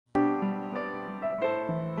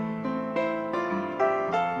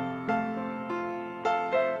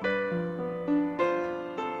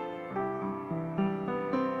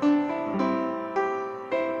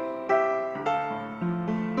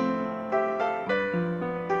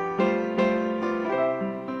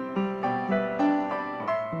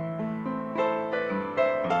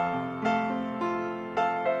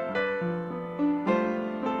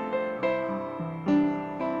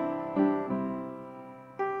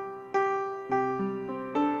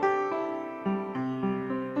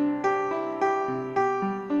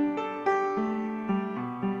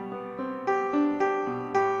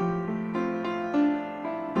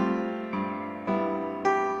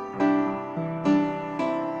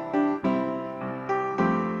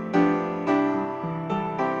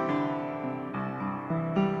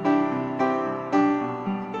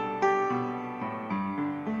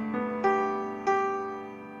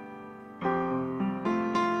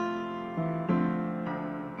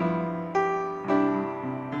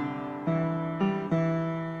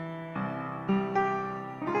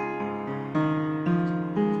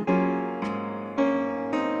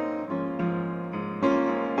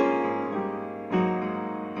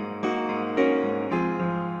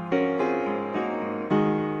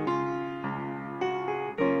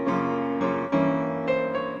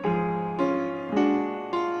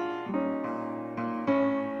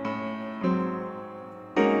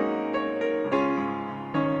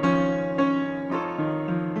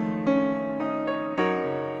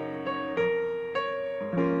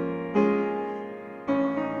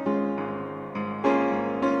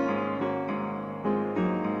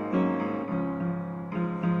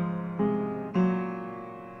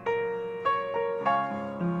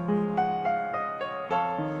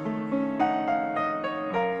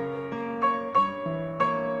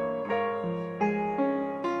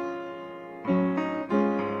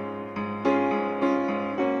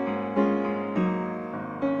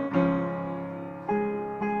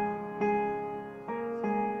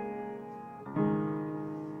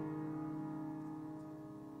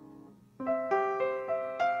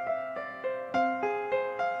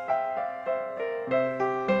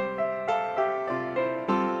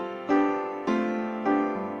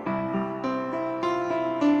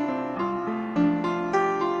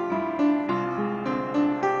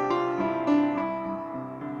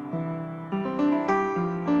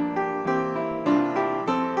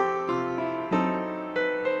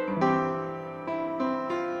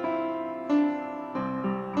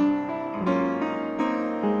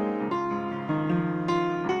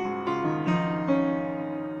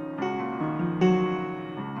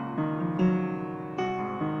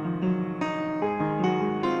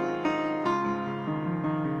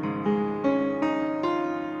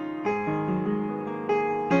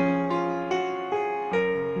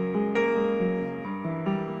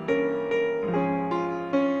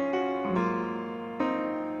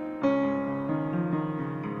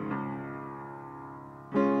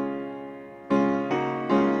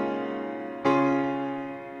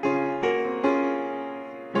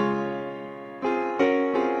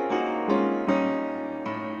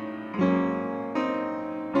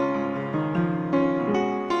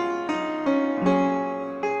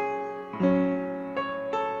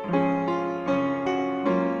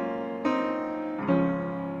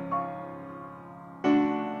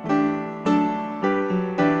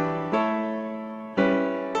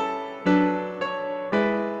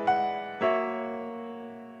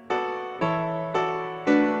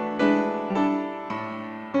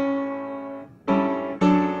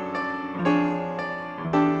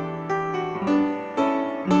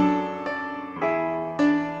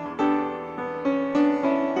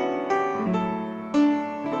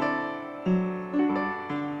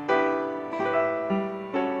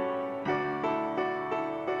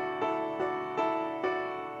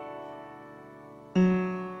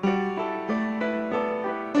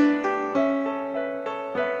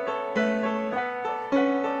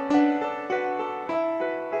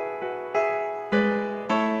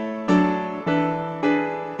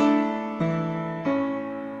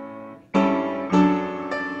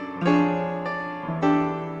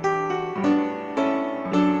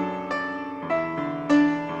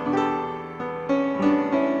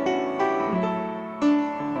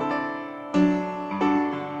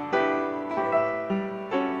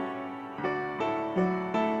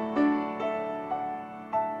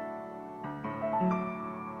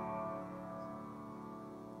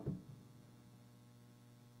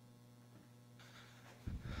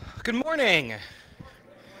Good morning.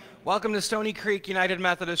 Welcome to Stony Creek United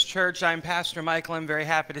Methodist Church. I'm Pastor Michael. I'm very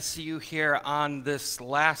happy to see you here on this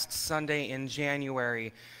last Sunday in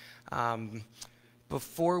January.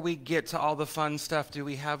 Before we get to all the fun stuff, do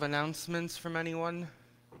we have announcements from anyone?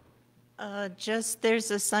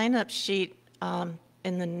 There's a sign-up sheet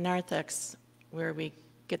in the narthex where we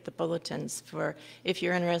get the bulletins for if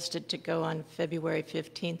you're interested to go on February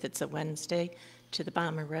 15th, it's a Wednesday, to the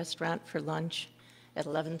Bomber Restaurant for lunch at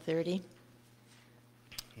 11:30.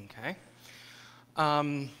 Okay.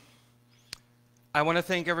 I want to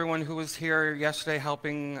thank everyone who was here yesterday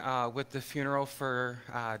helping with the funeral for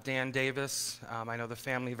Dan Davis. I know the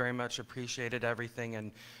family very much appreciated everything,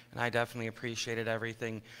 and I definitely appreciated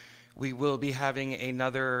everything. We will be having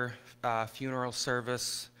another funeral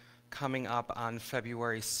service coming up on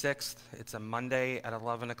February 6th. It's a Monday at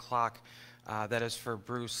 11 o'clock. That is for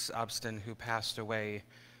Bruce Upston, who passed away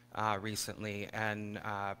recently, and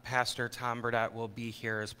Pastor Tom Burdett will be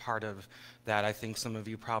here as part of that. I think some of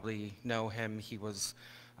you probably know him. He was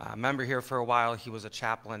a member here for a while. He was a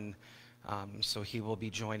chaplain, so he will be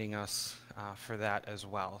joining us for that as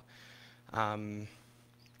well.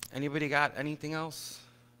 Anybody got anything else?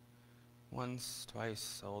 Once, twice,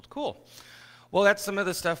 sold. Cool. Well, that's some of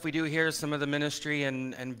the stuff we do here, some of the ministry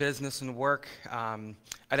and business and work.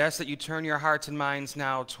 I'd ask that you turn your hearts and minds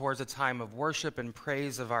now towards a time of worship and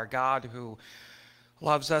praise of our God, who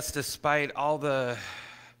loves us despite all the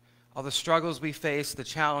struggles we face, the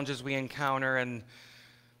challenges we encounter, and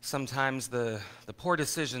sometimes the poor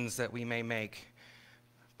decisions that we may make.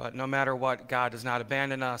 But no matter what, God does not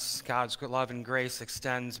abandon us. God's love and grace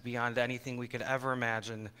extends beyond anything we could ever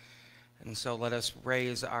imagine. And so let us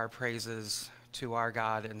raise our praises to our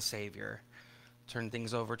God and Savior. Turn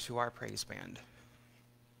things over to our praise band.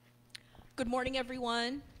 Good morning,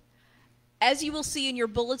 everyone. As you will see in your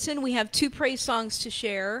bulletin, we have two praise songs to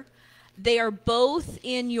share. They are both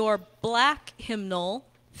in your black hymnal,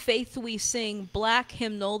 Faith We Sing black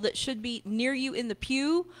hymnal, that should be near you in the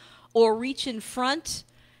pew, or reach in front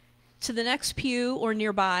to the next pew or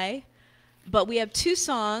nearby. But we have two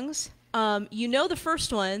songs. You know the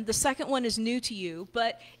first one. The second one is new to you.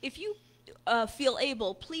 But if you feel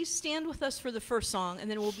able, please stand with us for the first song, and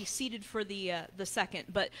then we'll be seated for the second.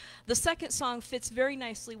 But the second song fits very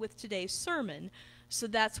nicely with today's sermon, so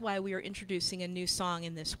that's why we are introducing a new song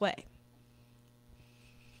in this way.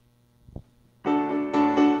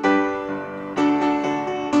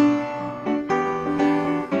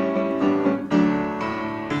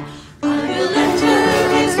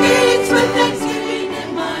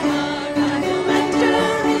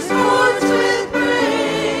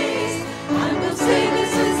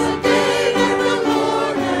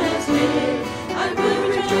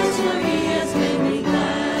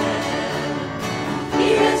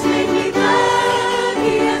 He has made me glad,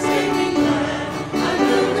 he has made me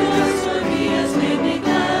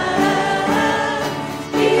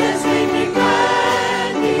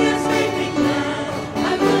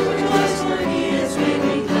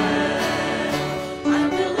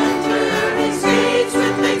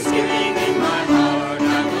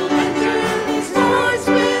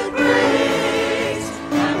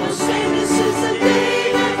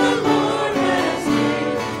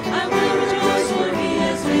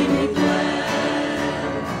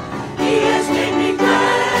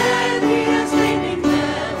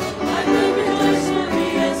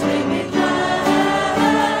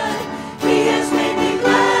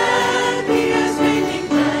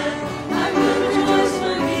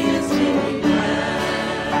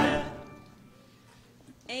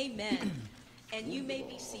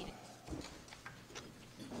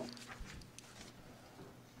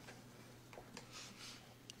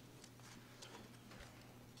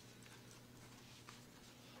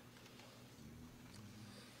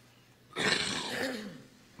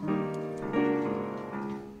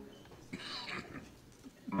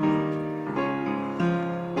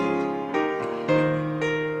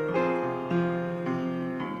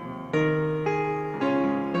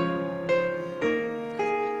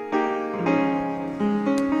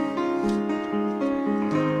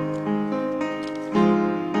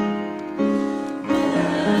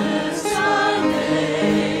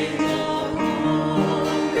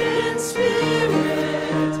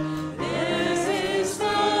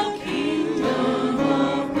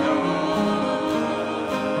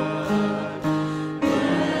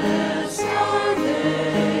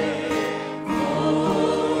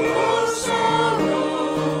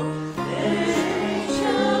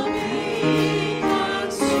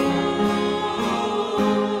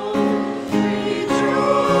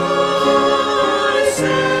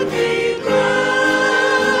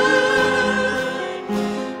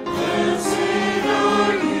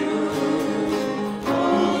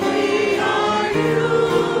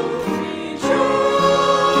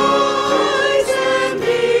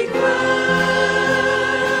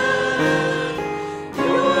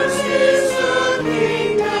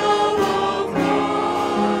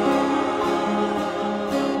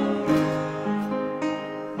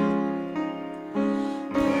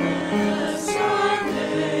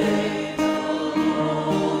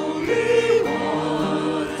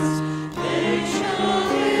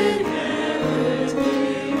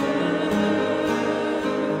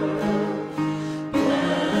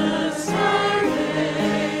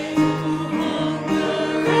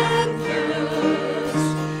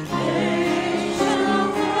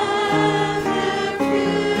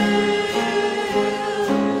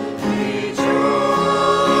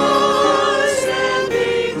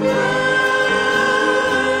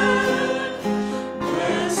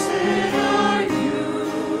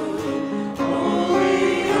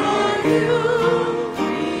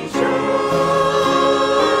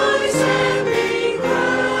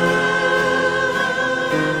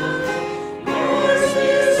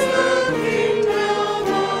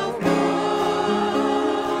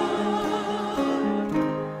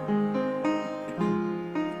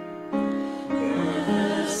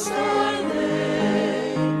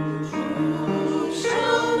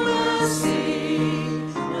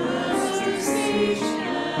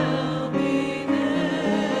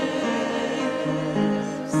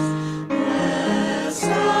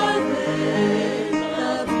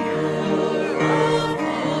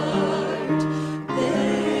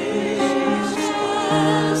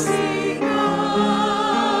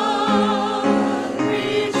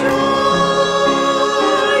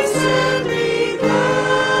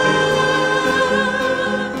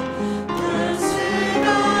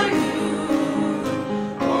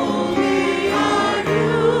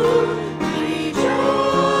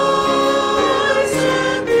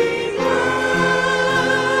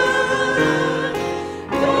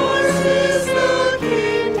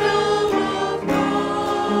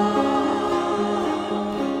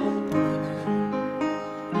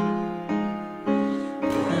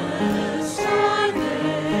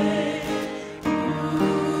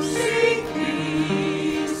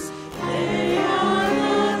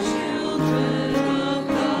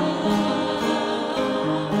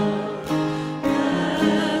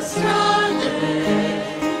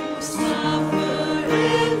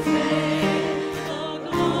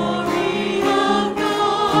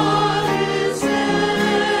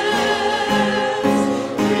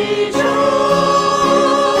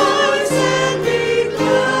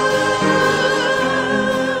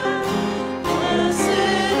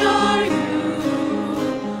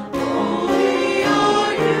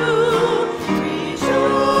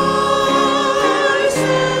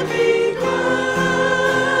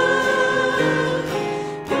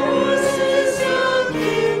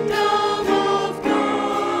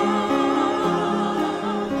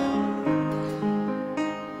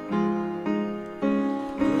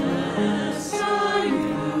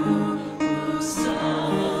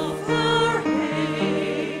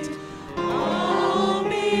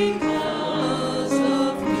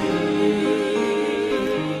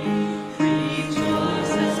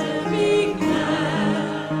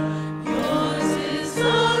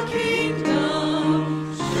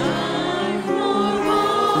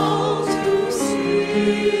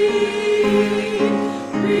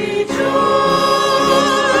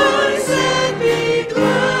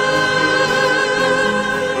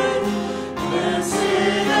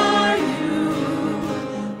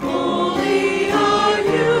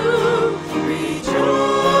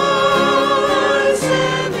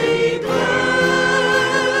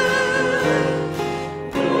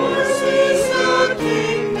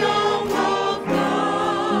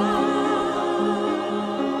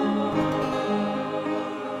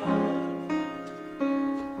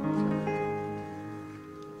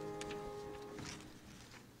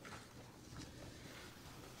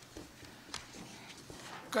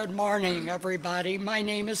Good morning, everybody. My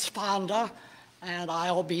name is Fonda, and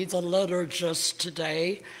I'll be the liturgist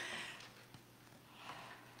today.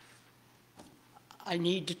 I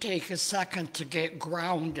need to take a second to get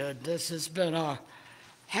grounded. This has been a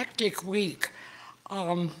hectic week.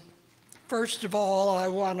 First of all, I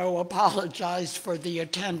want to apologize for the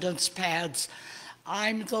attendance pads.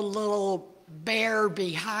 I'm the little bear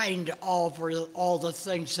behind all the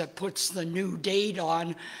things that puts the new date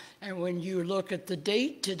on. And when you look at the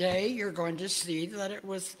date today, you're going to see that it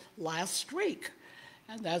was last week.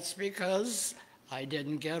 And that's because I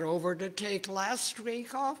didn't get over to take last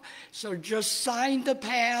week off. So just sign the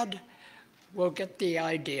pad. We'll get the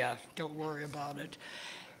idea. Don't worry about it.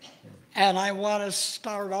 And I want to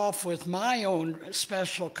start off with my own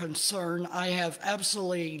special concern. I have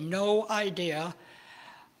absolutely no idea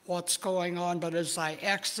what's going on, but as I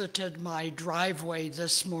exited my driveway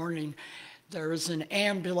this morning, there is an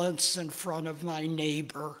ambulance in front of my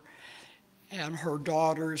neighbor, and her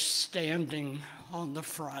daughter's standing on the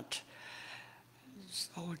front.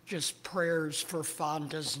 So just prayers for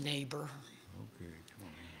Fonda's neighbor. Okay, come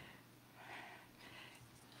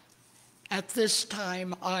on. At this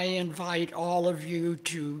time, I invite all of you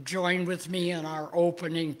to join with me in our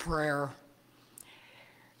opening prayer.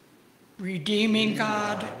 Redeeming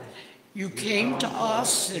God, you came to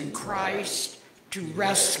us in Christ to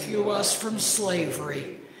rescue us from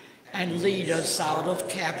slavery and lead us out of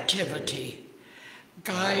captivity.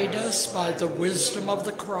 Guide us by the wisdom of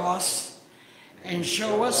the cross and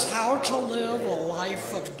show us how to live a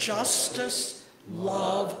life of justice,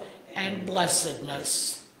 love, and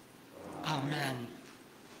blessedness. Amen.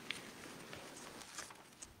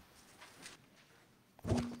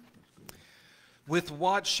 With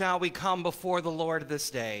what shall we come before the Lord this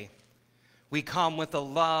day? We come with a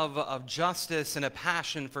love of justice and a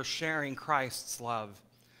passion for sharing Christ's love.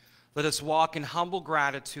 Let us walk in humble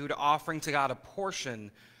gratitude, offering to God a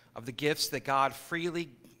portion of the gifts that God freely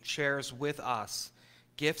shares with us,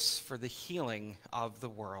 gifts for the healing of the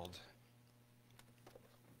world.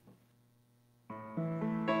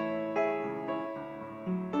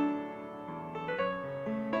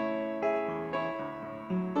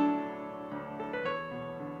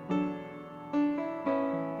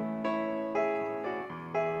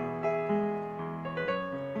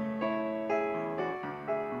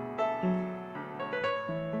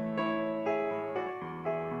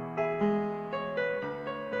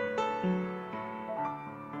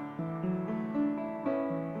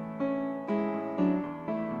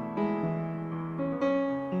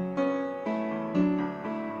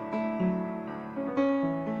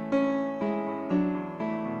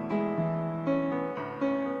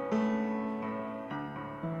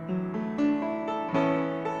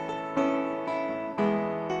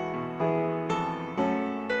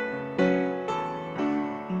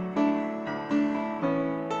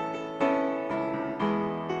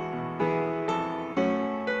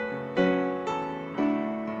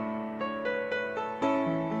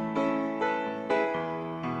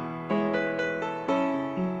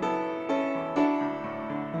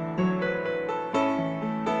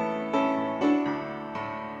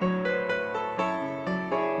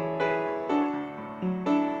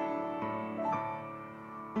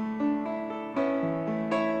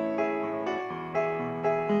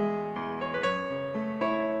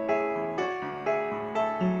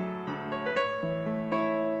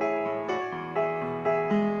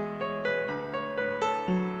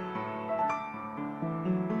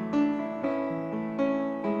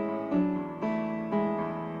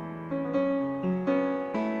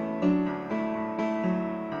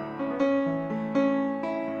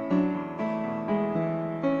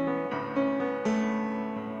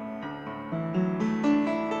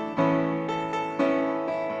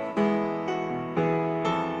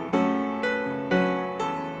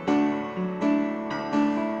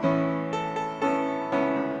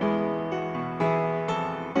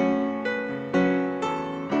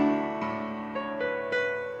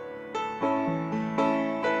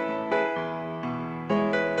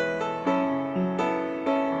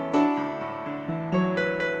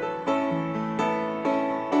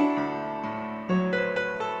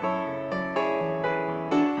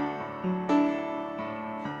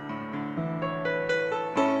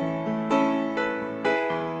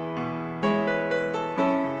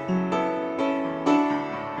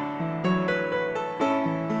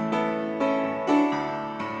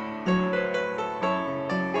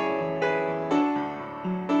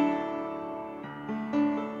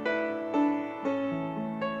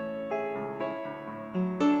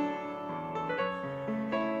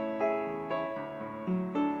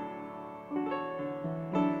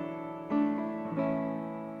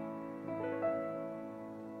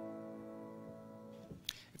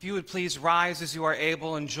 If you would please rise as you are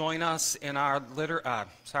able and join us in our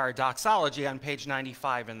doxology on page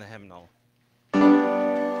 95 in the hymnal.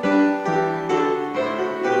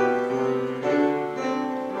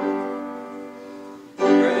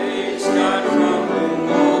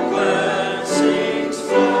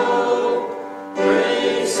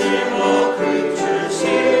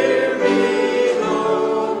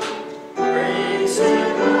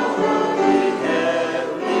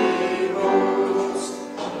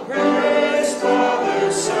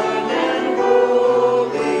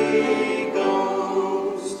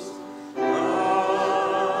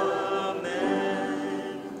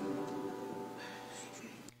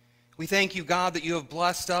 We thank you, God, that you have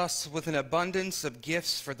blessed us with an abundance of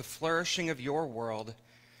gifts for the flourishing of your world.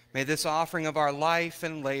 May this offering of our life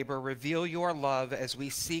and labor reveal your love as we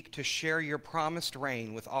seek to share your promised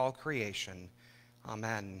reign with all creation.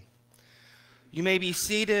 Amen. You may be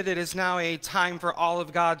seated. It is now a time for all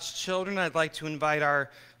of God's children. I'd like to invite our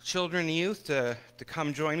children and youth to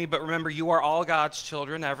come join me. But remember, you are all God's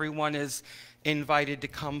children. Everyone is invited to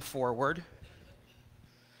come forward.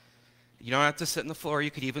 You don't have to sit on the floor.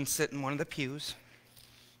 You could even sit in one of the pews.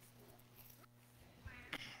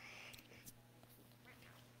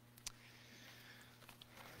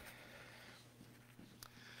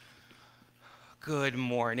 Good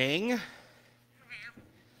morning.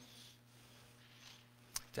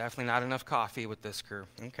 Definitely not enough coffee with this crew.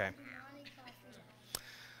 Okay.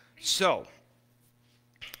 So,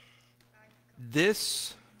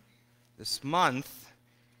 this month,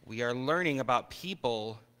 we are learning about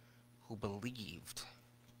people who believed.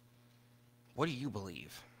 What do you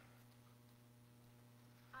believe?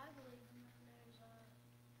 I believe there's a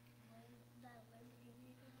way that liberty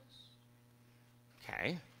goes.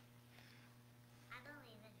 Okay. I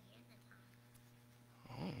believe in Hannah.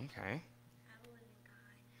 Oh, okay. I believe in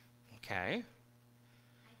God. Okay. I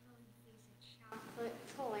believe there's a chocolate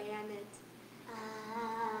planet.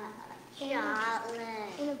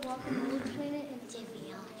 Chocolate. And a guacamole planet and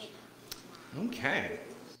Divion. Okay.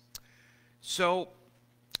 So,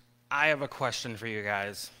 I have a question for you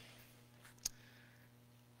guys.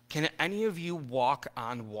 Can any of you walk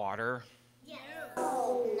on water? Yes.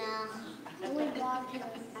 Oh, no. Only God can.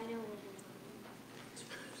 I know.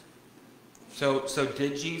 So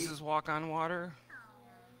did Jesus walk on water?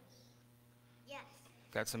 Yes.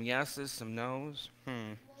 Got some yeses, some no's?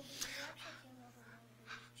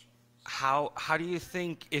 How do you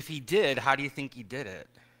think, if he did, how do you think he did it?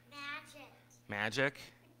 Magic. Magic?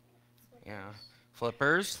 Yeah.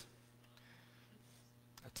 Flippers?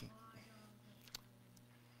 That's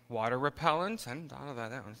water repellent? I hadn't thought of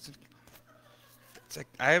that one.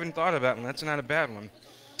 I haven't thought of that one. That's not a bad one.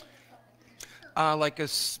 Like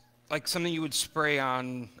something you would spray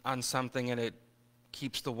on something and it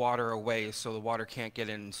keeps the water away so the water can't get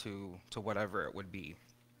into whatever it would be.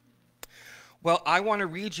 Well, I want to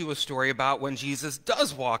read you a story about when Jesus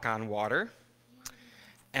does walk on water.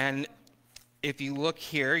 And if you look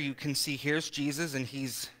here, you can see here's Jesus, and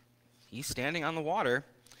he's standing on the water.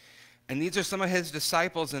 And these are some of his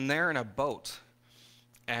disciples, and they're in a boat.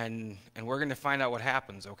 And we're going to find out what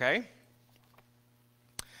happens, okay?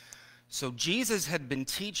 So Jesus had been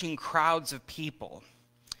teaching crowds of people,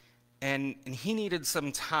 and he needed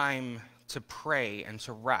some time to pray and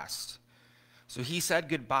to rest. So he said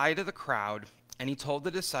goodbye to the crowd, and he told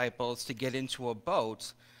the disciples to get into a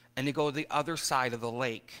boat and to go to the other side of the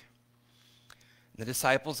lake. The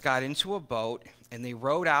disciples got into a boat, and they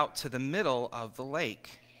rowed out to the middle of the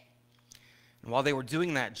lake. And while they were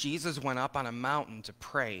doing that, Jesus went up on a mountain to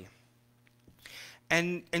pray.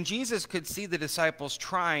 And Jesus could see the disciples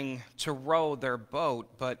trying to row their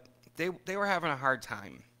boat, but they were having a hard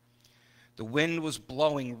time. The wind was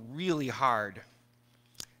blowing really hard.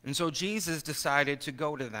 And so Jesus decided to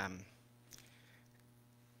go to them.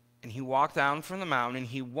 And he walked down from the mountain, and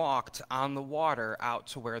he walked on the water out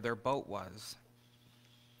to where their boat was.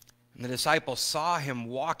 And the disciples saw him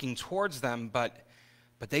walking towards them, but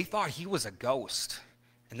they thought he was a ghost,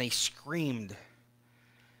 and they screamed.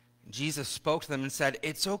 And Jesus spoke to them and said,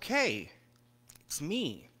 "It's okay. It's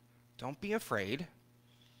me. Don't be afraid."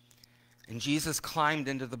 And Jesus climbed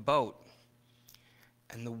into the boat,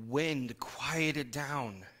 and the wind quieted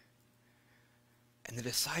down. And the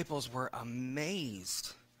disciples were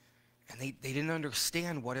amazed, and they didn't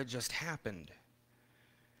understand what had just happened.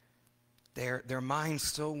 Their minds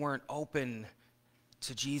still weren't open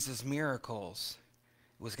to Jesus' miracles.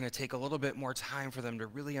 It was going to take a little bit more time for them to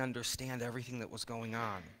really understand everything that was going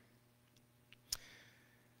on.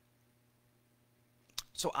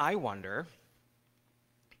 So I wonder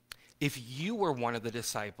if you were one of the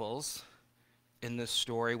disciples in this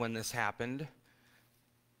story when this happened,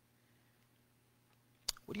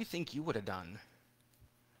 What do you think you would have done?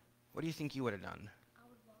 What do you think you would have done? I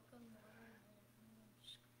would walk on water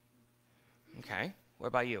and Okay. What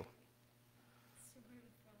about you? swim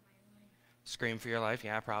for my life. Scream for your life?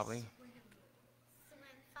 Yeah, probably. Swim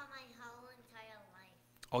for my whole entire life.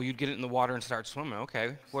 Oh, you'd get it in the water and start swimming.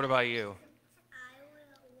 Okay. What about you? I would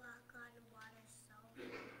walk on water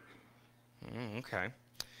so Okay.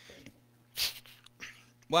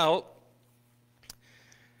 Well,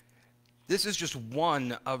 this is just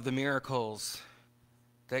one of the miracles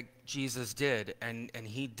that Jesus did, and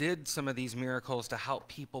he did some of these miracles to help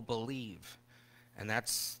people believe. And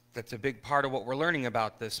that's a big part of what we're learning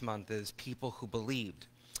about this month is people who believed.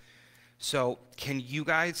 So can you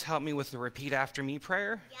guys help me with the repeat after me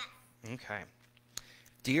prayer? Yes. Okay.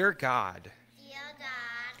 Dear God, Dear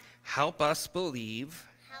God, help us believe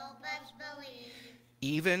help us believe,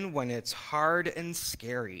 even when it's hard and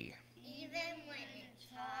scary. even when it's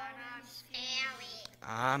hard or scary.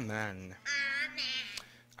 Amen. Amen.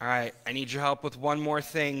 All right, I need your help with one more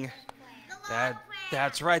thing. The Lord's Prayer.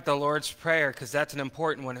 That's right, the Lord's Prayer, because that's an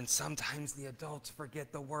important one, and sometimes the adults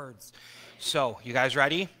forget the words. So, you guys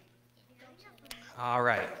ready? All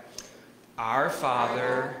right. Our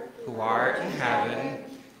Father, who art in heaven,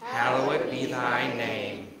 hallowed be thy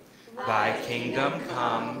name. Thy kingdom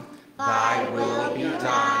come, thy will be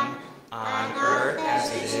done, on earth as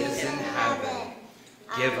it is in heaven.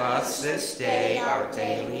 Give us this day our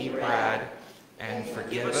daily bread, and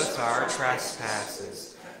forgive us our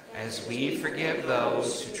trespasses, as we forgive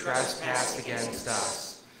those who trespass against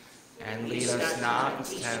us. And lead us not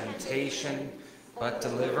into temptation, but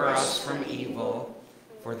deliver us from evil.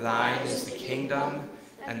 For thine is the kingdom,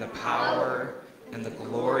 and the power, and the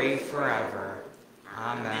glory forever.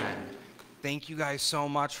 Amen. Thank you guys so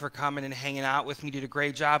much for coming and hanging out with me. You did a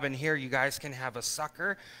great job. And here, you guys can have a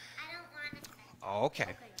sucker. I don't want to say. Oh, okay.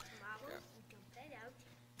 Tomorrow, we dump that out,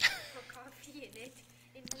 put coffee in it,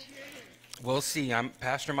 and we drink. We'll see.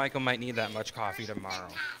 Pastor Michael might need that much coffee tomorrow.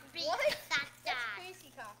 What? That's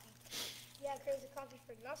crazy coffee. Yeah, crazy coffee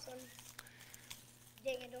for nothing.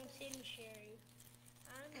 Dang it, don't see me, Sherry.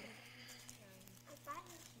 I'm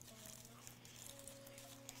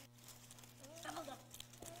hold up.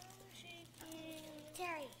 Shaking.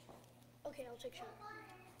 Terry. Okay, I'll take a shot.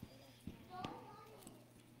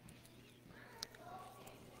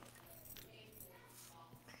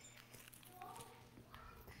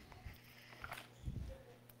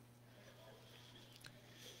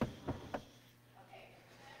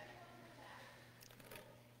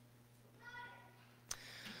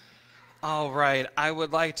 All right, I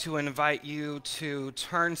would like to invite you to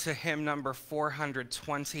turn to hymn number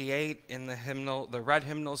 428 in the hymnal, the red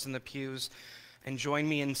hymnals in the pews, and join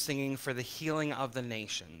me in singing for the healing of the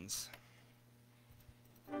nations.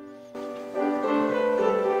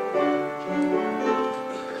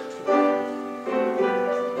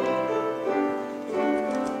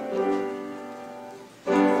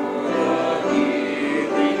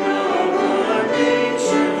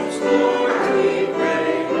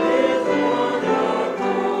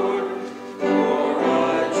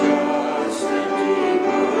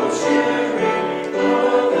 Sharing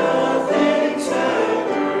all the things that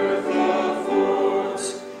earth affords.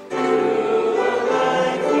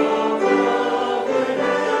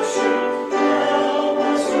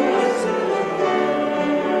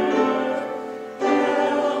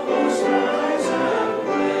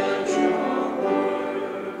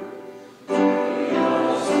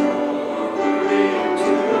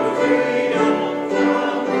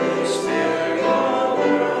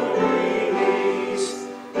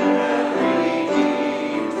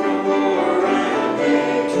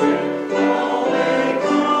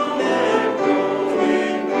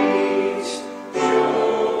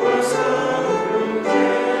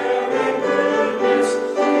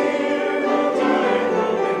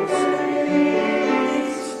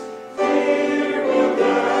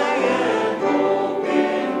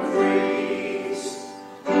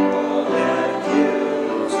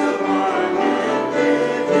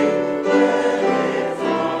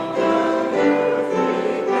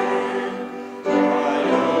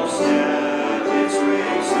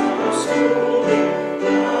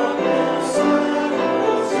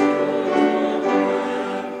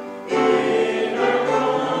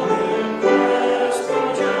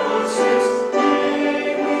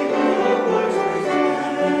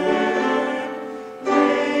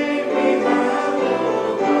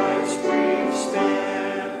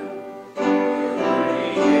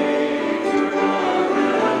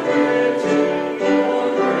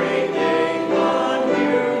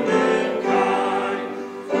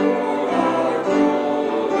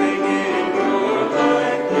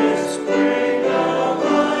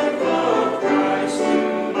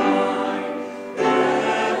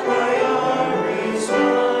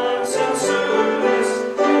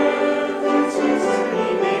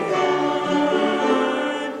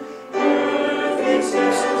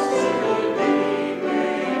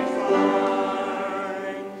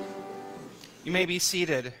 You may be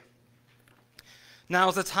seated. Now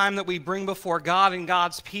is the time that we bring before God and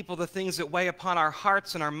God's people the things that weigh upon our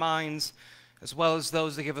hearts and our minds, as well as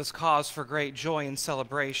those that give us cause for great joy and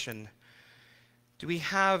celebration. Do we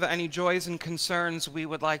have any joys and concerns we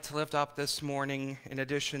would like to lift up this morning, in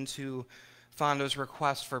addition to Fonda's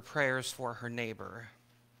request for prayers for her neighbor?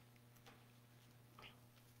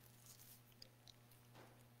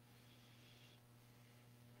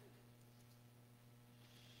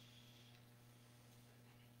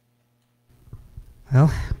 Well,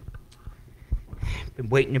 been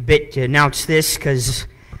waiting a bit to announce this because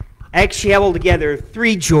I actually have altogether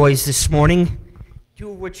 3 joys this morning,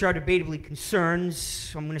 2 of which are debatably concerns.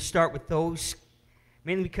 So I'm going to start with those,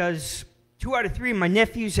 mainly because 2 out of 3 of my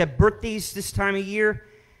nephews have birthdays this time of year,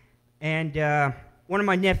 and one of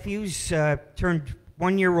my nephews turned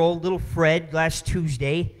 1-year-old, little Fred, last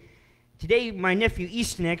Tuesday. Today, my nephew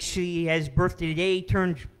Easton actually has birthday today. He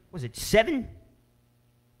turned, was it 7?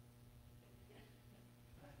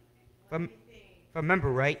 If I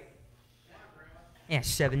remember right. Yeah,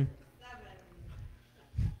 7.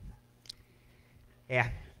 Yeah.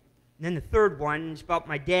 And then the third one is about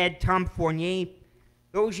my dad, Tom Fournier.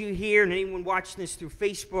 Those of you here and anyone watching this through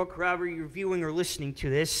Facebook, however you're viewing or listening to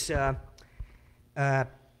this, let's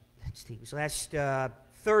see, it was last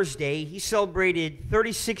Thursday. He celebrated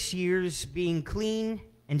 36 years being clean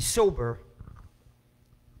and sober.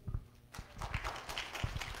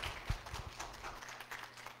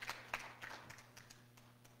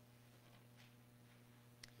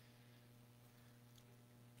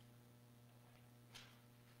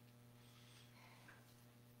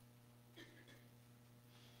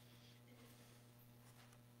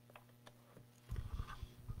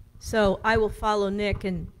 So I will follow Nick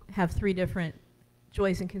and have 3 different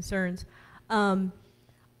joys and concerns. I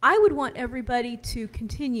would want everybody to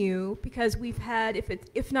continue, because we've had,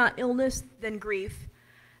 if not illness, then grief,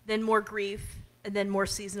 then more grief, and then more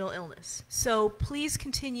seasonal illness. So please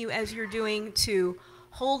continue as you're doing to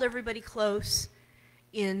hold everybody close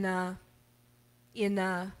in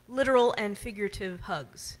literal and figurative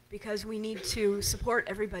hugs, because we need to support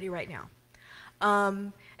everybody right now.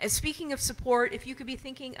 And speaking of support, if you could be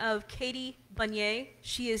thinking of Katie Bunye,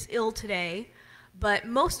 she is ill today, but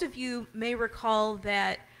most of you may recall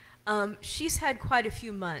that she's had quite a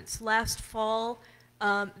few months. Last fall,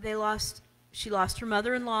 she lost her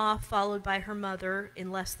mother-in-law, followed by her mother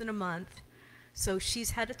in less than a month. So she's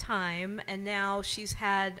had a time, and now she's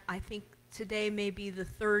had, I think today may be the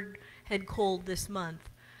 3rd head cold this month.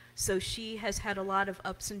 So she has had a lot of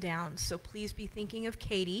ups and downs. So please be thinking of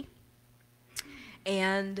Katie.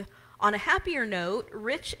 And on a happier note,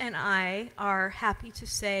 Rich and I are happy to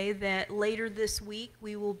say that later this week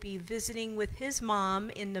we will be visiting with his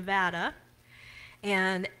mom in Nevada.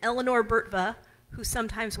 And Eleanor Bertva, who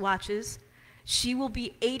sometimes watches, she will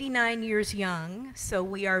be 89 years young, so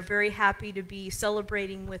we are very happy to be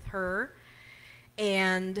celebrating with her.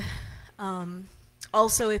 And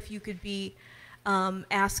also, if you could be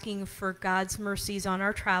asking for God's mercies on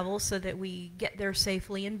our travels so that we get there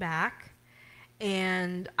safely and back.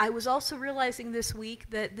 And I was also realizing this week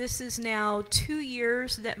that this is now 2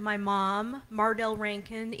 years that my mom, Mardell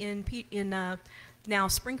Rankin, in now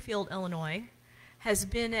Springfield, Illinois, has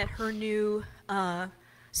been at her new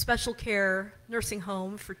special care nursing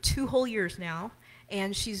home for 2 whole years now.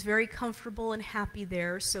 And she's very comfortable and happy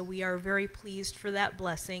there, so we are very pleased for that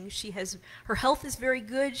blessing. Her health is very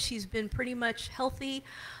good. She's been pretty much healthy,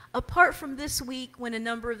 apart from this week when a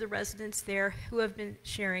number of the residents there who have been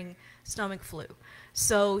sharing stomach flu.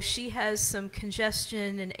 So she has some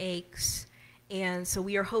congestion and aches, and so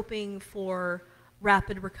we are hoping for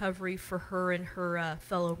rapid recovery for her and her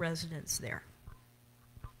fellow residents there.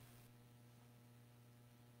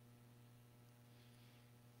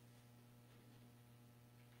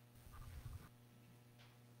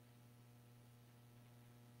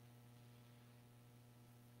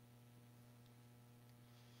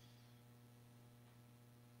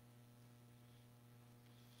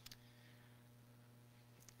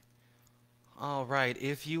 All right,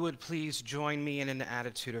 if you would please join me in an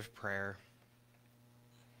attitude of prayer.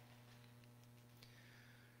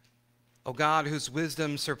 O God, whose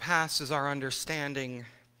wisdom surpasses our understanding,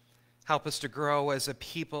 help us to grow as a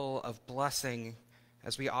people of blessing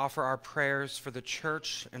as we offer our prayers for the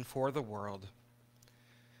church and for the world.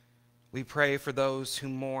 We pray for those who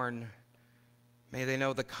mourn. May they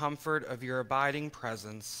know the comfort of your abiding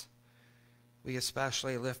presence. We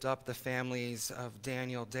especially lift up the families of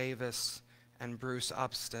Daniel Davis and Bruce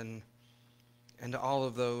Upston, and all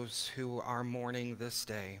of those who are mourning this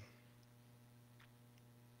day.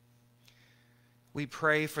 We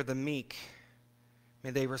pray for the meek.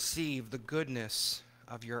 May they receive the goodness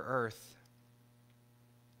of your earth.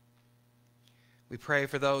 We pray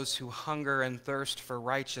for those who hunger and thirst for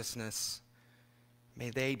righteousness. May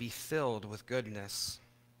they be filled with goodness.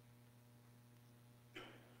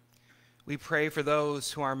 We pray for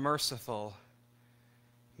those who are merciful.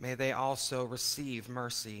 May they also receive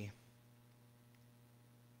mercy.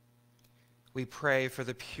 We pray for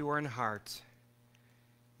the pure in heart.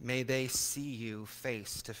 May they see you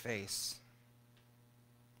face to face.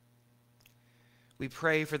 We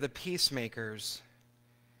pray for the peacemakers.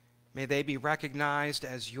 May they be recognized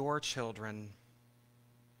as your children.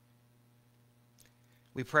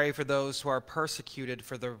 We pray for those who are persecuted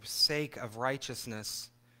for the sake of righteousness.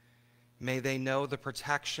 May they know the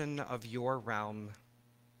protection of your realm.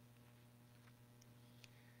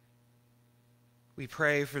 We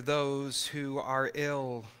pray for those who are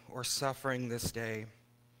ill or suffering this day.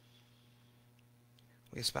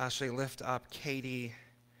 We especially lift up Katie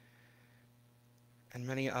and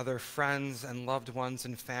many other friends and loved ones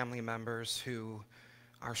and family members who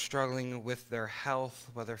are struggling with their health,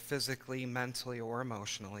 whether physically, mentally, or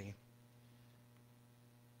emotionally.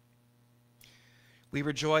 We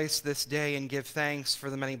rejoice this day and give thanks for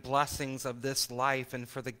the many blessings of this life and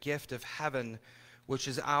for the gift of heaven, which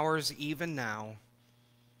is ours even now.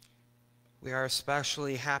 We are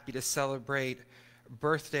especially happy to celebrate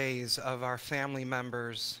birthdays of our family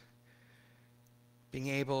members, being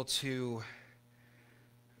able to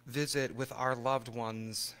visit with our loved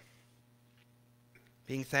ones,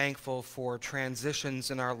 being thankful for transitions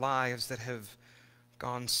in our lives that have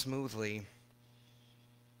gone smoothly,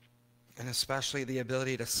 and especially the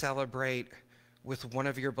ability to celebrate with one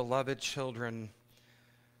of your beloved children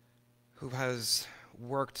who has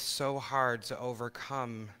worked so hard to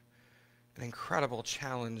overcome an incredible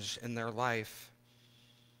challenge in their life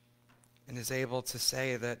and is able to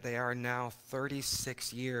say that they are now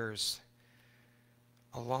 36 years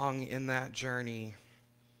along in that journey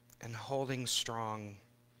and holding strong.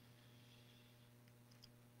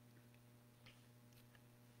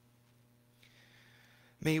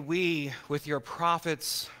 May we, with your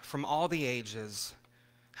prophets from all the ages,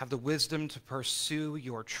 have the wisdom to pursue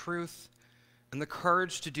your truth and the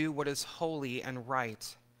courage to do what is holy and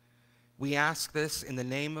right. We ask this in the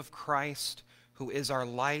name of Christ, who is our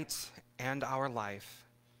light and our life.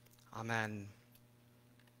 Amen.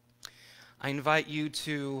 I invite you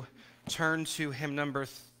to turn to hymn number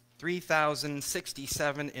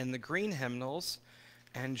 3067 in the green hymnals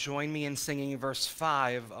and join me in singing verse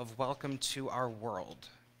 5 of Welcome to Our World.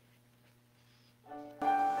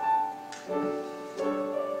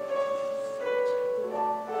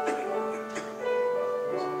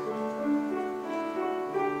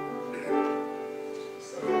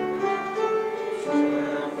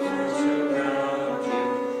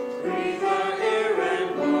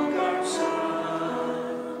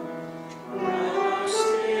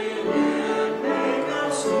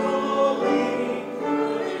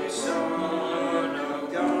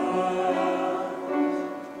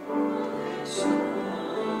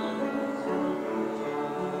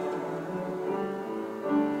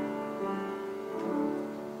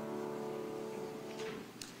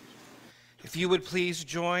 If you would please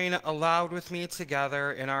join aloud with me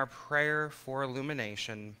together in our prayer for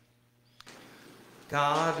illumination.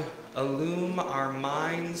 God, illume our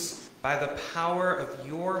minds by the power of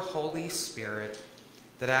your Holy Spirit,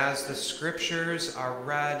 that as the scriptures are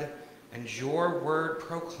read and your word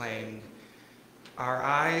proclaimed, our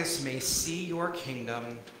eyes may see your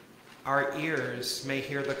kingdom, our ears may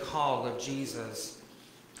hear the call of Jesus,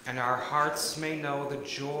 and our hearts may know the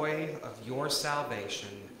joy of your salvation.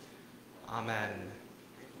 Amen.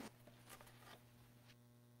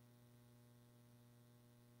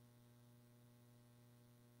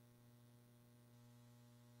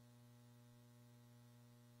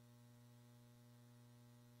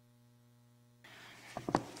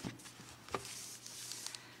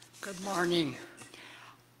 Good morning.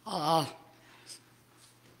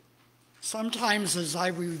 Sometimes as I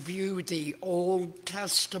review the Old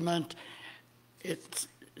Testament, it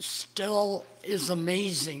still is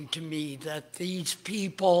amazing to me that these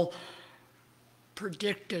people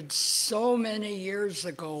predicted so many years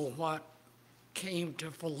ago what came to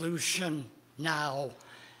fruition now.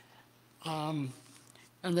 And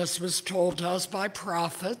this was told to us by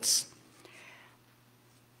prophets.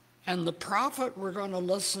 And the prophet we're going to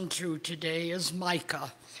listen to today is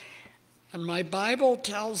Micah. And my Bible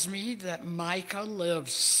tells me that Micah lived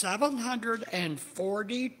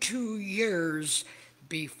 742 years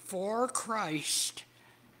before Christ,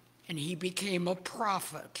 and he became a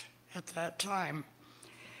prophet at that time.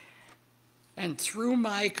 And through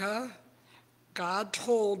Micah, God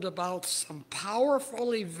told about some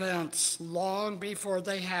powerful events long before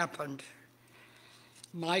they happened.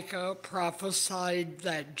 Micah prophesied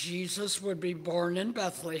that Jesus would be born in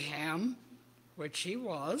Bethlehem, which he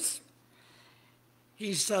was.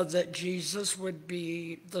 He said that Jesus would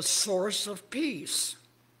be the source of peace.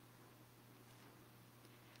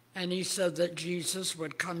 And he said that Jesus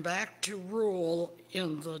would come back to rule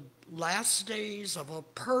in the last days of a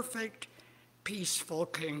perfect, peaceful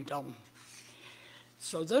kingdom.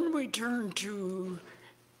 So then we turn to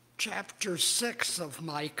chapter 6 of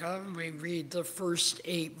Micah. We read the first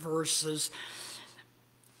 8 verses.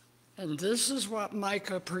 And this is what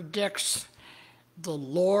Micah predicts the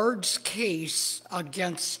Lord's case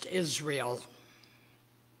against Israel.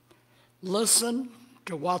 Listen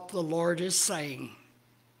to what the Lord is saying.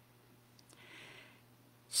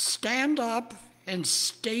 Stand up and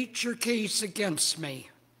state your case against me.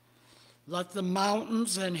 Let the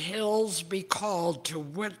mountains and hills be called to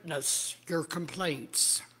witness your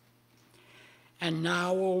complaints. And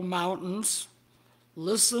now, O mountains,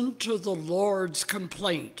 listen to the Lord's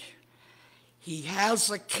complaint. He has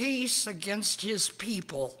a case against his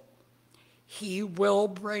people. He will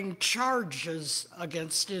bring charges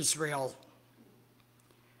against Israel.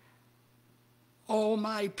 O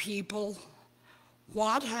my people,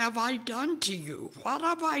 what have I done to you? What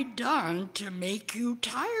have I done to make you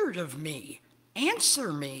tired of me?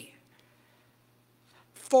 Answer me.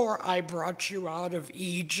 For I brought you out of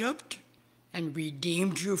Egypt and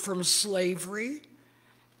redeemed you from slavery.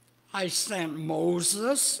 I sent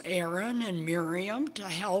Moses, Aaron, and Miriam to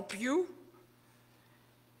help you.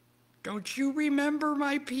 Don't you remember,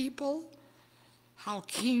 my people, how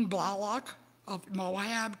King Balak of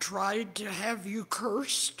Moab tried to have you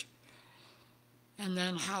cursed? And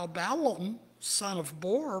then how Balaam, son of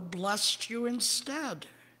Beor, blessed you instead.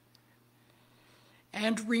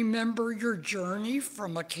 And remember your journey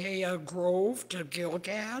from Acacia Grove to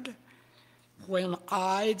Gilgad, when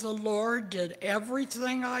I, the Lord, did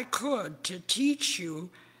everything I could to teach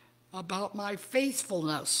you about my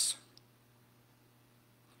faithfulness.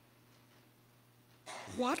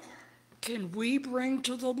 What can we bring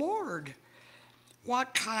to the Lord?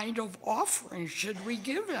 What kind of offering should we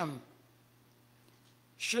give him?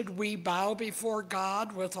 Should we bow before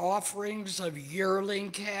God with offerings of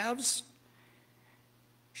yearling calves?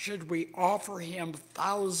 Should we offer him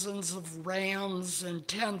thousands of rams and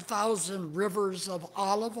 10,000 rivers of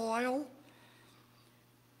olive oil?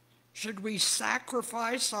 Should we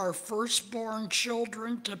sacrifice our firstborn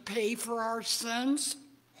children to pay for our sins?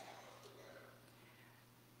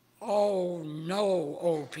 Oh, no,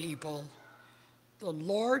 O people. The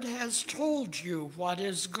Lord has told you what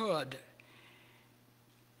is good.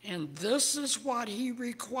 And this is what he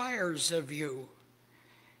requires of you,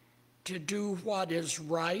 to do what is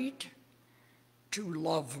right, to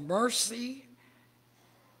love mercy,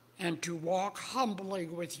 and to walk humbly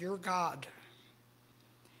with your God.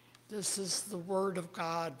 This is the word of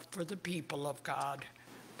God for the people of God.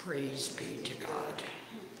 Praise be to God.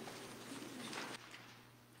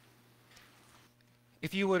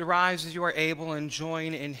 If you would rise as you are able and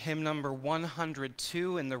join in hymn number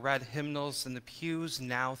 102 in the red hymnals in the pews,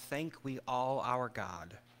 Now Thank We All Our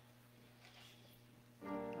God.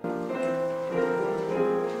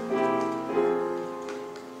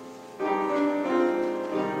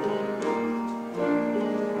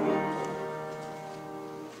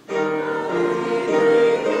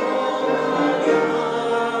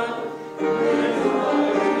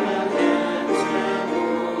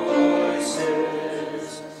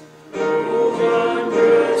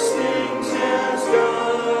 Things has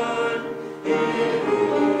done in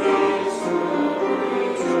who knows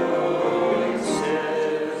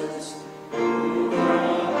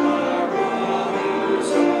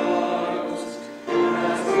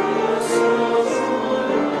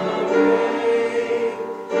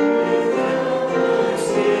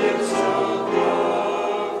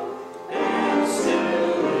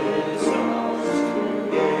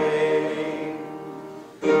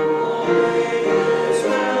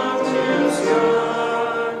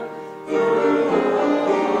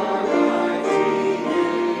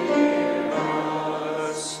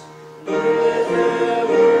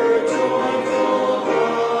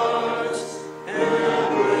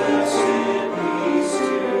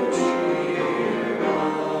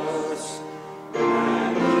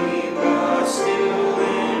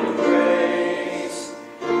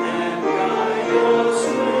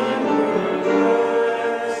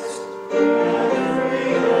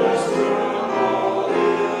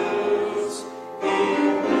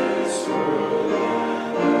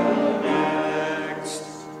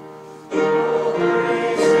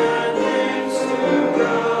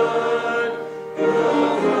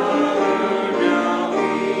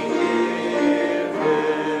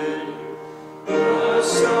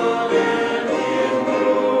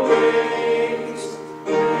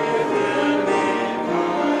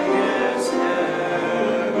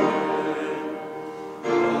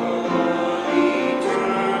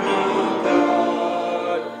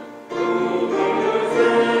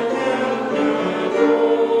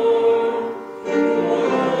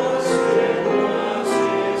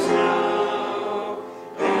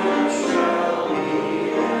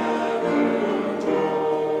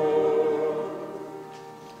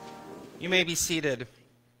may be seated.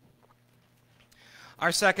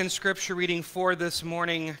 Our second scripture reading for this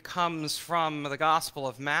morning comes from the Gospel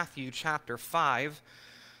of Matthew, chapter 5,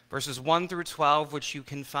 verses 1 through 12, which you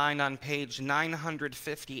can find on page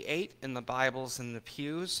 958 in the Bibles in the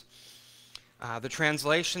pews. The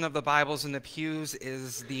translation of the Bibles in the pews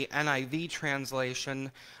is the NIV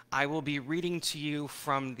translation. I will be reading to you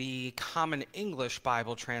from the Common English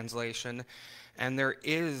Bible translation, and there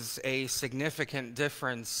is a significant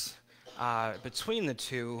difference between the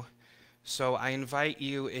two. So I invite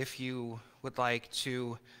you, if you would like,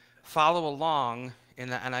 to follow along in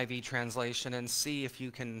the NIV translation and see if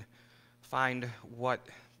you can find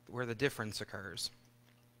where the difference occurs.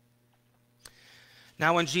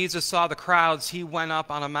 Now when Jesus saw the crowds, he went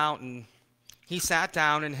up on a mountain. He sat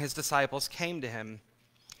down, and his disciples came to him.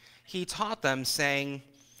 He taught them, saying,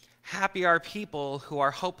 "Happy are people who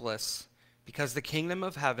are hopeless, because the kingdom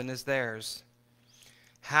of heaven is theirs.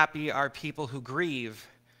 Happy are people who grieve,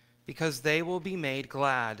 because they will be made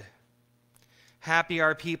glad. Happy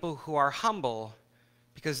are people who are humble,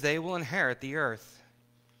 because they will inherit the earth.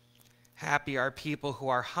 Happy are people who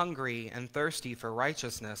are hungry and thirsty for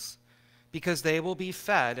righteousness, because they will be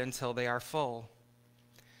fed until they are full.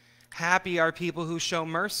 Happy are people who show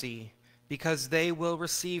mercy, because they will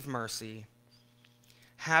receive mercy.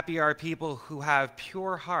 Happy are people who have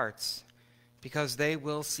pure hearts, because they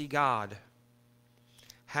will see God.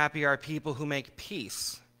 Happy are people who make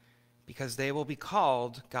peace, because they will be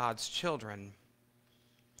called God's children.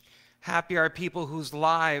 Happy are people whose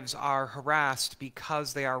lives are harassed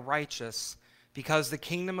because they are righteous, because the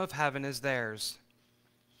kingdom of heaven is theirs.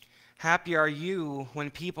 Happy are you when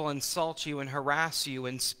people insult you and harass you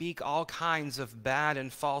and speak all kinds of bad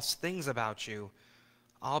and false things about you,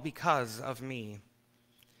 all because of me.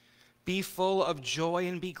 Be full of joy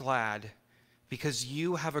and be glad, because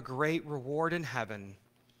you have a great reward in heaven.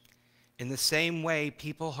 In the same way,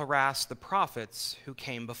 people harassed the prophets who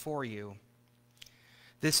came before you."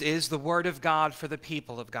 This is the word of God for the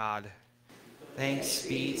people of God. Thanks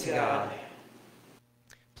be to God.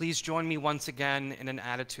 Please join me once again in an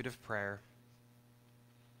attitude of prayer.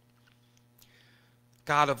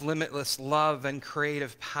 God of limitless love and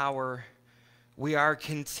creative power, we are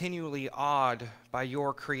continually awed by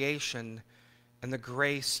your creation and the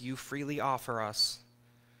grace you freely offer us.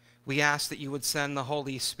 We ask that you would send the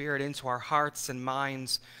Holy Spirit into our hearts and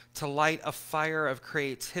minds to light a fire of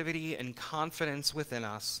creativity and confidence within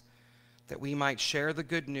us, that we might share the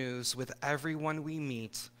good news with everyone we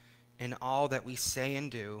meet in all that we say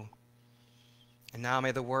and do. And now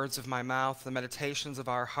may the words of my mouth, the meditations of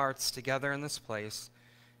our hearts together in this place,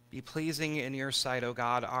 be pleasing in your sight, O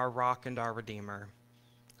God, our rock and our Redeemer.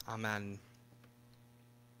 Amen.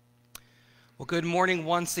 Well, good morning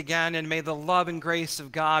once again, and may the love and grace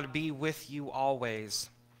of God be with you always.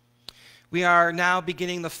 We are now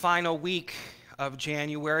beginning the final week of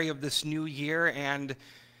January of this new year, and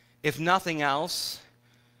if nothing else,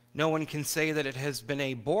 no one can say that it has been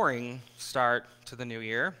a boring start to the new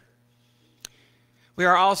year. We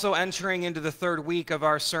are also entering into the third week of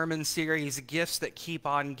our sermon series, Gifts That Keep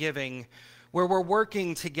On Giving, where we're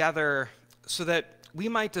working together so that we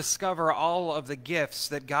might discover all of the gifts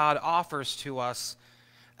that God offers to us,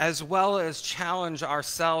 as well as challenge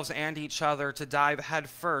ourselves and each other to dive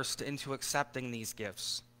headfirst into accepting these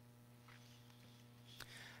gifts.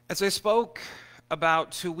 As I spoke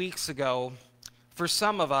about 2 weeks ago, for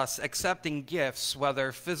some of us, accepting gifts,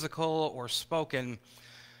 whether physical or spoken,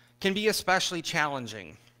 can be especially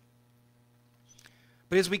challenging.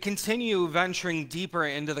 But as we continue venturing deeper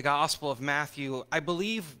into the Gospel of Matthew, I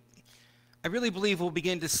really believe we'll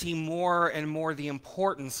begin to see more and more the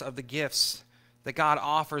importance of the gifts that God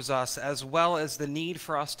offers us, as well as the need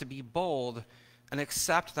for us to be bold and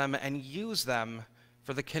accept them and use them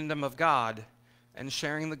for the kingdom of God and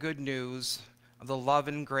sharing the good news of the love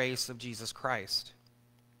and grace of Jesus Christ.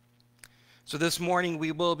 So this morning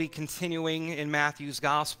we will be continuing in Matthew's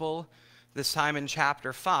Gospel, this time in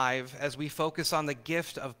chapter 5, as we focus on the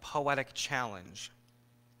Gift of Poetic challenge.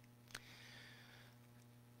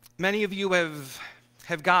 Many of you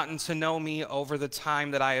have gotten to know me over the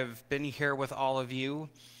time that I have been here with all of you.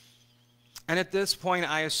 And at this point,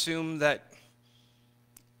 I assume that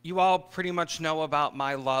you all pretty much know about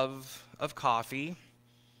my love of coffee,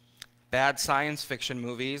 bad science fiction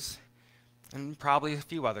movies, and probably a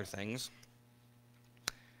few other things.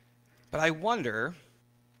 But I wonder,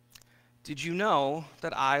 did you know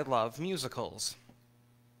that I love musicals?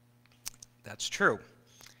 That's true.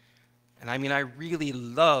 And I mean, I really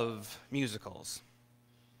love musicals.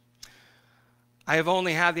 I have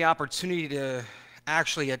only had the opportunity to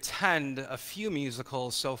actually attend a few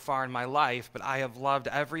musicals so far in my life, but I have loved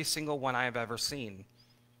every single one I have ever seen.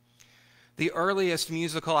 The earliest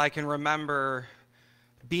musical I can remember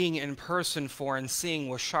being in person for and seeing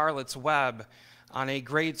was Charlotte's Web on a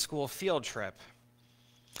grade school field trip.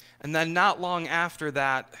 And then not long after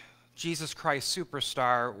that, Jesus Christ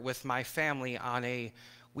Superstar with my family on a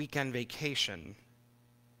weekend vacation.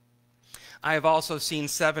 I have also seen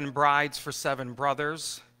Seven Brides for Seven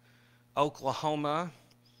Brothers, Oklahoma,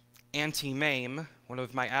 Auntie Mame, one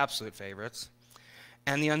of my absolute favorites,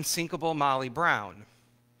 and The Unsinkable Molly Brown,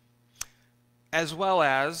 as well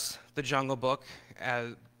as The Jungle Book,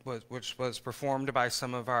 which was performed by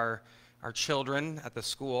some of our children at the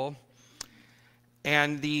school,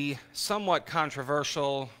 and the somewhat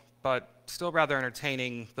controversial but still rather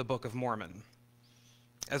entertaining The Book of Mormon,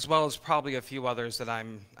 as well as probably a few others that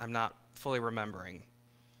I'm not fully remembering.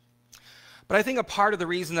 But I think a part of the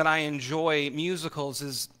reason that I enjoy musicals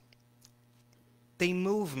is they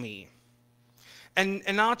move me. And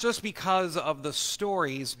not just because of the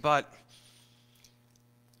stories, but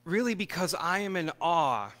really because I am in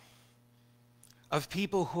awe of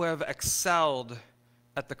people who have excelled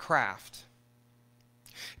at the craft.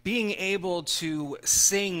 Being able to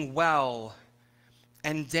sing well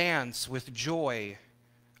and dance with joy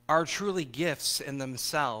are truly gifts in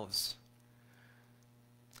themselves.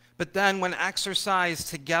 But then when exercised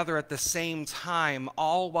together at the same time,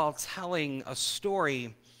 all while telling a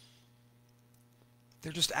story,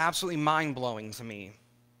 they're just absolutely mind-blowing to me.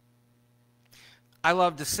 I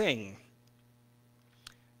love to sing.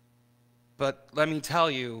 But let me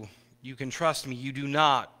tell you, you can trust me, you do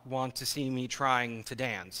not want to see me trying to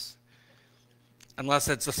dance. Unless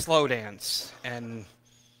it's a slow dance. And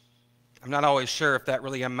I'm not always sure if that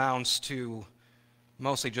really amounts to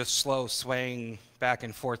mostly just slow swaying back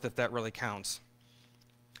and forth, if that really counts.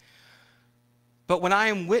 But when I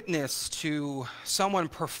am witness to someone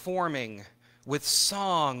performing with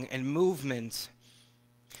song and movement,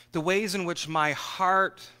 the ways in which my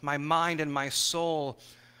heart, my mind, and my soul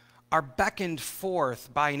are beckoned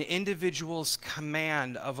forth by an individual's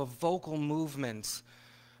command of a vocal movement,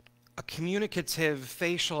 a communicative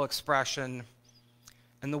facial expression,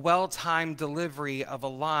 and the well-timed delivery of a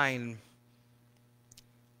line,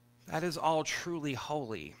 that is all truly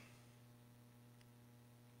holy.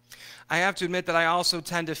 I have to admit that I also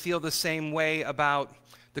tend to feel the same way about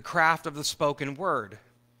the craft of the spoken word.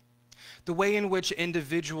 The way in which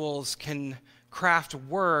individuals can craft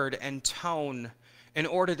word and tone in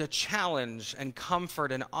order to challenge and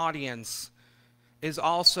comfort an audience is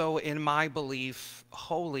also, in my belief,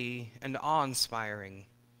 holy and awe-inspiring.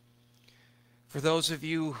 For those of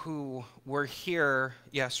you who were here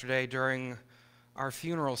yesterday during our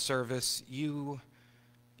funeral service, you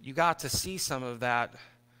got to see some of that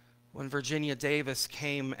when Virginia Davis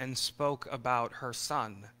came and spoke about her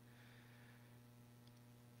son.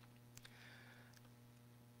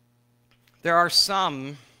 There are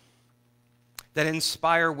some that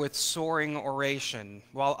inspire with soaring oration,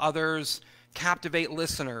 while others captivate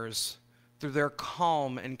listeners through their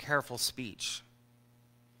calm and careful speech.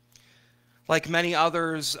 Like many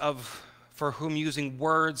others for whom using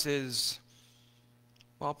words is,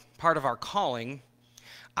 well, part of our calling,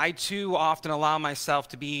 I too often allow myself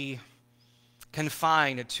to be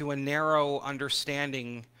confined to a narrow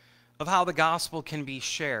understanding of how the gospel can be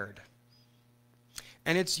shared.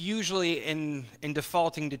 And it's usually in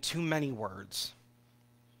defaulting to too many words.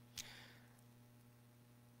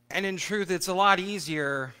 And in truth, it's a lot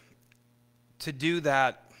easier to do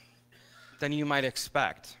that than you might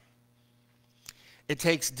expect. It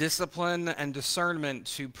takes discipline and discernment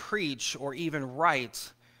to preach or even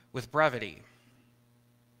write with brevity.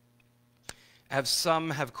 As some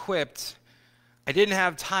have quipped, I didn't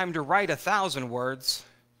have time to write 1,000 words,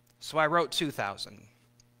 so I wrote 2,000.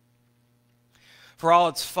 For all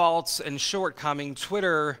its faults and shortcomings,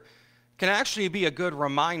 Twitter can actually be a good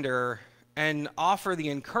reminder and offer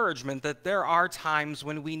the encouragement that there are times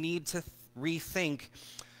when we need to rethink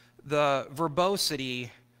the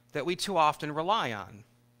verbosity that we too often rely on.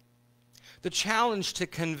 The challenge to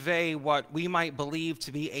convey what we might believe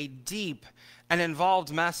to be a deep and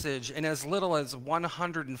involved message in as little as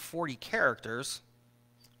 140 characters.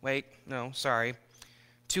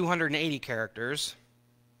 280 characters.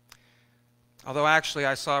 Although actually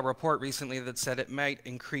I saw a report recently that said it might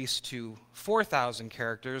increase to 4,000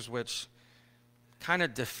 characters, which kind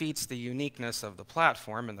of defeats the uniqueness of the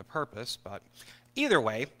platform and the purpose. But either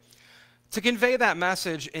way, to convey that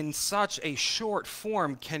message in such a short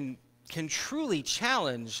form can truly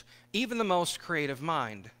challenge even the most creative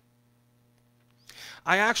mind.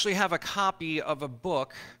 I actually have a copy of a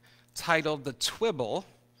book titled The Twibble,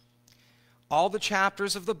 all the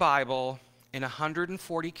chapters of the Bible in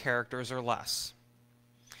 140 characters or less.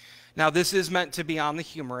 Now, this is meant to be on the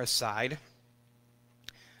humorous side,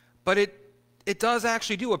 but it does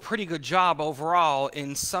actually do a pretty good job overall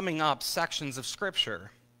in summing up sections of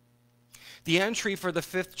Scripture. The entry for the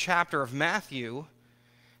 5th chapter of Matthew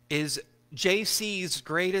is JC's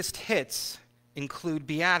greatest hits include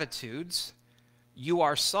Beatitudes, you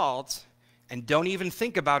are salt, and don't even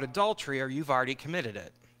think about adultery or you've already committed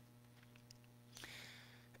it.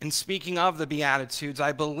 And speaking of the Beatitudes,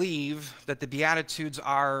 I believe that the Beatitudes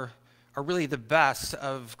are really the best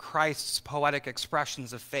of Christ's poetic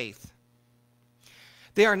expressions of faith.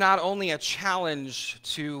 They are not only a challenge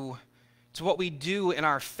to what we do in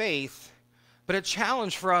our faith, but a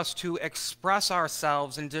challenge for us to express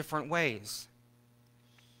ourselves in different ways.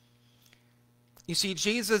 You see,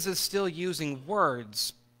 Jesus is still using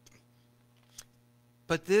words,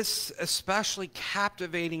 but this especially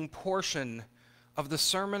captivating portion of the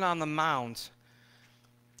Sermon on the Mount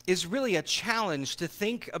is really a challenge to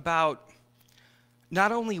think about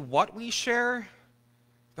not only what we share,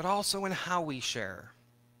 but also in how we share.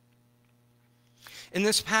 In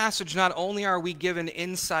this passage, not only are we given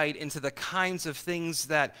insight into the kinds of things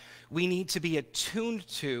that we need to be attuned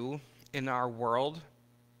to in our world,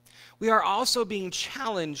 we are also being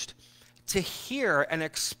challenged to hear and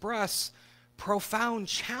express profound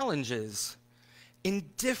challenges in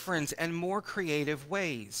different and more creative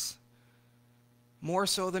ways, more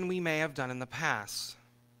so than we may have done in the past.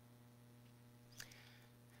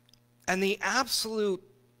 And the absolute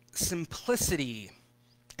simplicity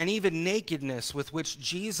and even nakedness with which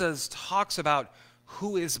Jesus talks about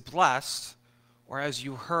who is blessed, or as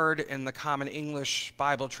you heard in the Common English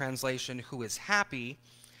Bible translation, who is happy,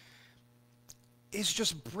 is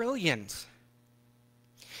just brilliant.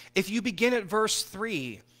 If you begin at verse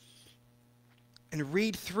 3 and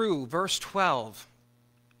read through verse 12,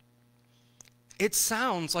 it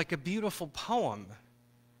sounds like a beautiful poem,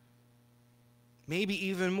 maybe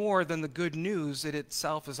even more than the good news it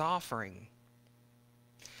itself is offering.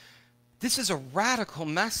 This is a radical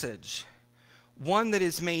message, one that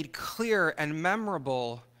is made clear and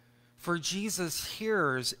memorable for Jesus'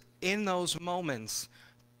 hearers in those moments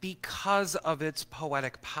because of its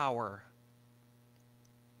poetic power.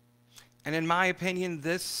 And in my opinion,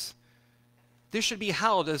 this should be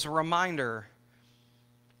held as a reminder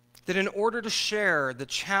that in order to share the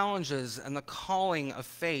challenges and the calling of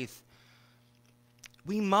faith,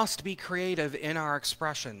 we must be creative in our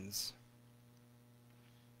expressions.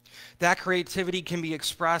 That creativity can be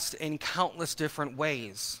expressed in countless different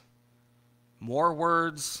ways. More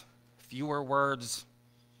words, fewer words,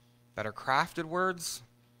 better crafted words,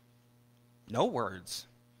 no words.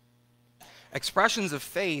 Expressions of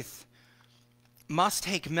faith must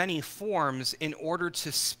take many forms in order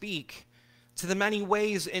to speak to the many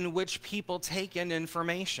ways in which people take in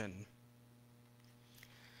information.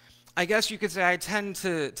 I guess you could say I tend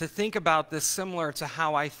to think about this similar to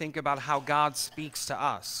how I think about how God speaks to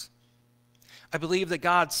us. I believe that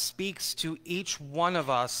God speaks to each one of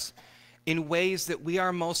us in ways that we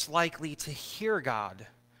are most likely to hear God,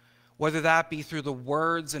 whether that be through the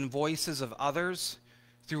words and voices of others,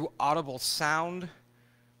 through audible sound,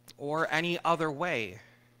 or any other way.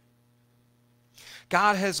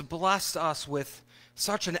 God has blessed us with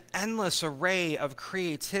such an endless array of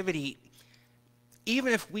creativity,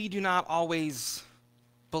 even if we do not always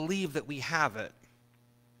believe that we have it.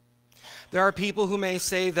 There are people who may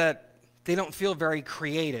say that they don't feel very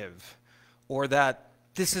creative, or that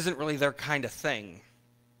this isn't really their kind of thing.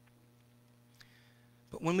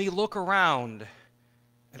 But when we look around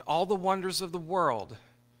at all the wonders of the world,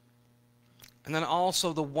 and then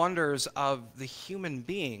also the wonders of the human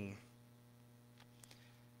being,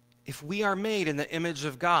 if we are made in the image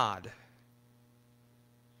of God,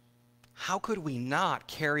 how could we not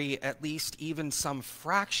carry at least even some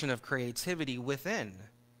fraction of creativity within?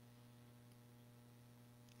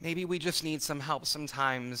 Maybe we just need some help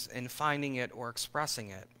sometimes in finding it or expressing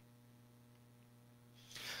it.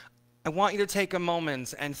 I want you to take a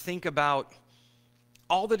moment and think about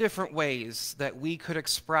all the different ways that we could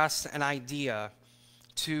express an idea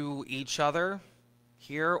to each other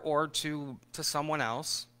here or to someone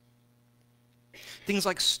else. Things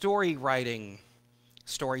like story writing,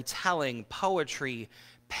 storytelling, poetry,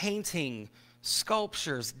 painting,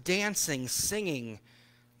 sculptures, dancing, singing.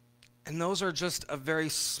 And those are just a very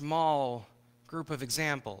small group of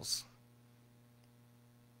examples.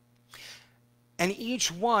 And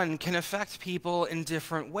each one can affect people in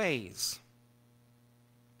different ways.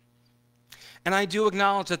 And I do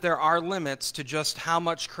acknowledge that there are limits to just how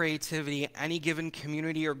much creativity any given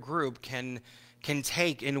community or group can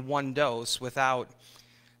take in one dose without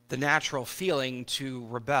the natural feeling to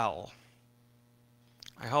rebel.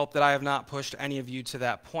 I hope that I have not pushed any of you to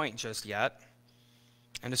that point just yet.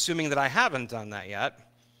 And assuming that I haven't done that yet,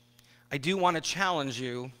 I do want to challenge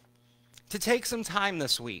you to take some time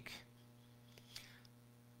this week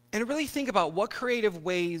and really think about what creative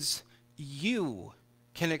ways you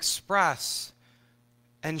can express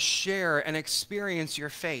and share and experience your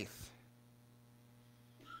faith.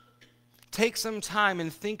 Take some time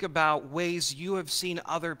and think about ways you have seen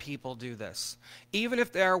other people do this. Even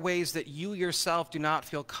if there are ways that you yourself do not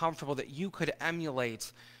feel comfortable that you could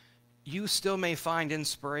emulate, you still may find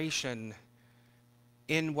inspiration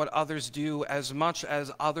in what others do as much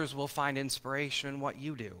as others will find inspiration in what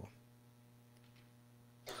you do.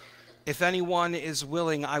 If anyone is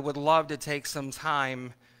willing, I would love to take some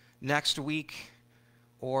time next week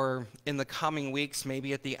or in the coming weeks,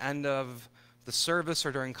 maybe at the end of the service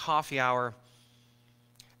or during coffee hour,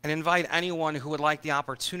 and invite anyone who would like the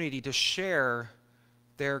opportunity to share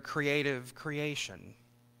their creative creation.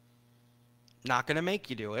 Not going to make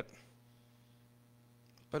you do it,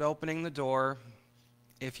 but opening the door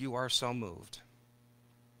if you are so moved.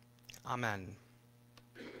 Amen.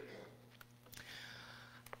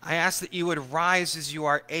 I ask that you would rise as you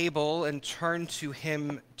are able and turn to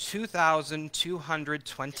hymn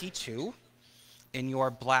 2222 in your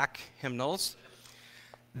black hymnals.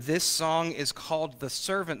 This song is called the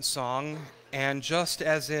Servant Song, and just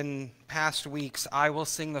as in past weeks, I will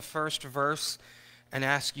sing the first verse and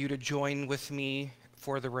ask you to join with me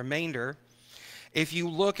for the remainder. If you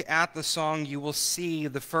look at the song, you will see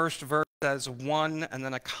the first verse says 1 and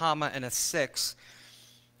then a comma and a 6.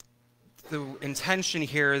 The intention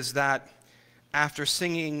here is that after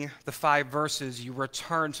singing the 5 verses, you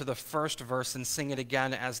return to the first verse and sing it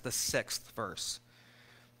again as the 6th verse.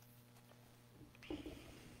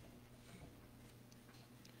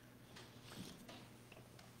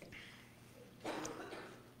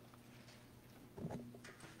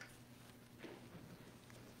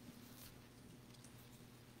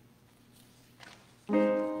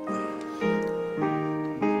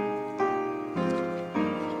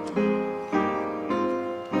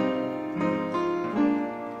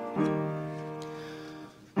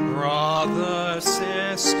 Brother,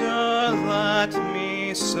 sister, let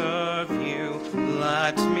me serve you.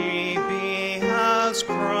 Let me be as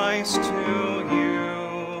Christ to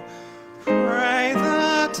you. Pray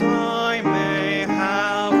that I may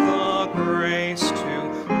have the grace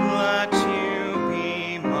to let you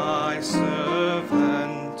be my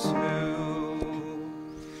servant too.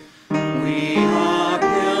 We are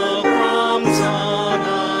pilgrims on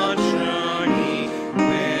a journey.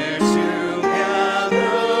 We're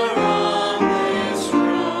together on this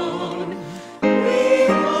road. We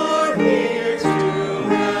are here to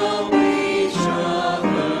help each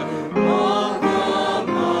other walk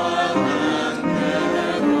the mile and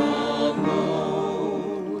pedal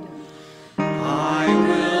load. I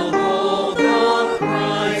will hold the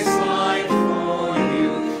Christ light for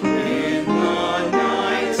you in the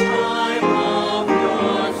night time of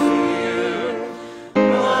your fear.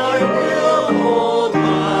 I will hold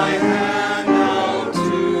my hand out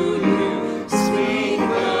to you, speak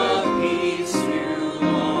the peace you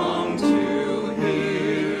long to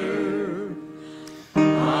hear.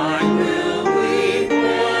 I will weep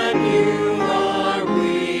when you are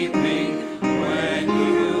weeping, when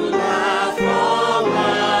you laugh, I'll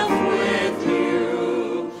laugh with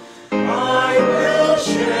you. I will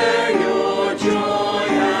share your joy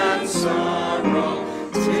and sorrow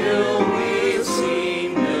till we've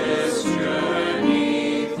seen this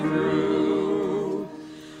journey through.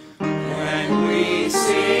 When we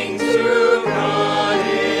sing to God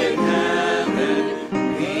in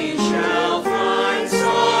heaven, we shall find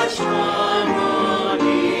such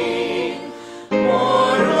harmony.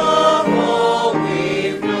 More of all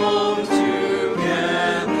we've known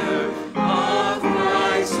together, of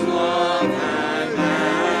Christ's love and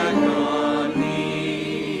agony.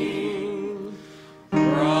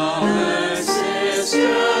 Brother, sister,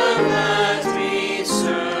 let me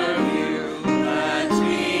serve you. Let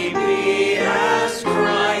me be as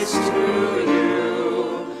Christ to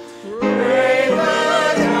you. Pray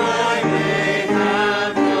that I may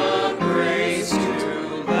have the grace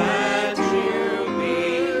to let you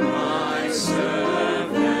be my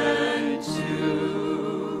servant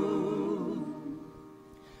too.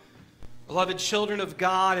 Beloved children of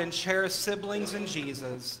God and cherished siblings in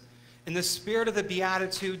Jesus, in the spirit of the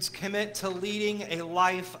Beatitudes, commit to leading a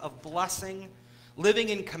life of blessing, living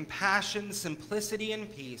in compassion, simplicity,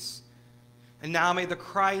 and peace, And now may the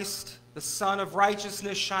Christ, the Son of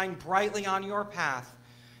righteousness, shine brightly on your path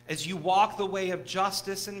as you walk the way of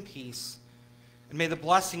justice and peace. And may the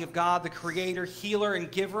blessing of God, the Creator, healer,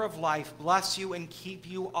 and giver of life, bless you and keep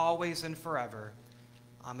you always and forever.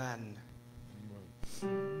 Amen.